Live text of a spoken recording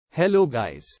Hello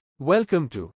guys. Welcome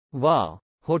to Wow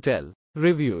Hotel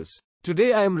Reviews.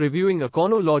 Today I am reviewing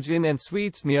Econo Lodge Inn and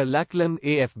Suites near Lackland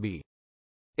AFB.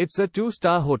 It's a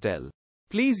 2-star hotel.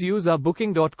 Please use our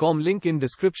booking.com link in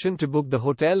description to book the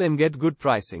hotel and get good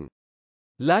pricing.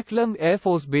 Lackland Air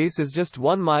Force Base is just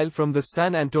 1 mile from the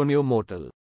San Antonio motel.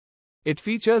 It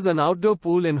features an outdoor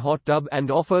pool and hot tub and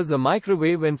offers a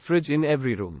microwave and fridge in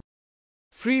every room.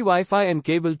 Free Wi-Fi and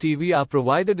cable TV are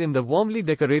provided in the warmly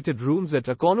decorated rooms at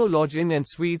Econo Lodge Inn and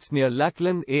Suites near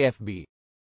Lackland AFB.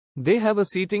 They have a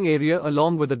seating area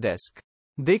along with a desk.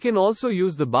 They can also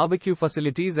use the barbecue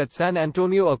facilities at San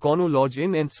Antonio Econo Lodge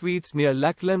Inn and Suites near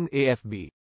Lackland AFB.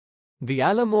 The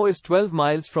Alamo is 12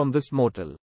 miles from this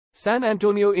motel. San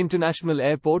Antonio International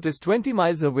Airport is 20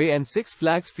 miles away and Six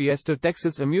Flags Fiesta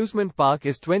Texas amusement park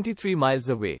is 23 miles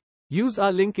away. Use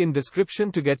our link in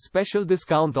description to get special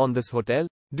discount on this hotel.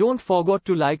 Don't forget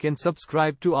to like and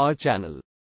subscribe to our channel.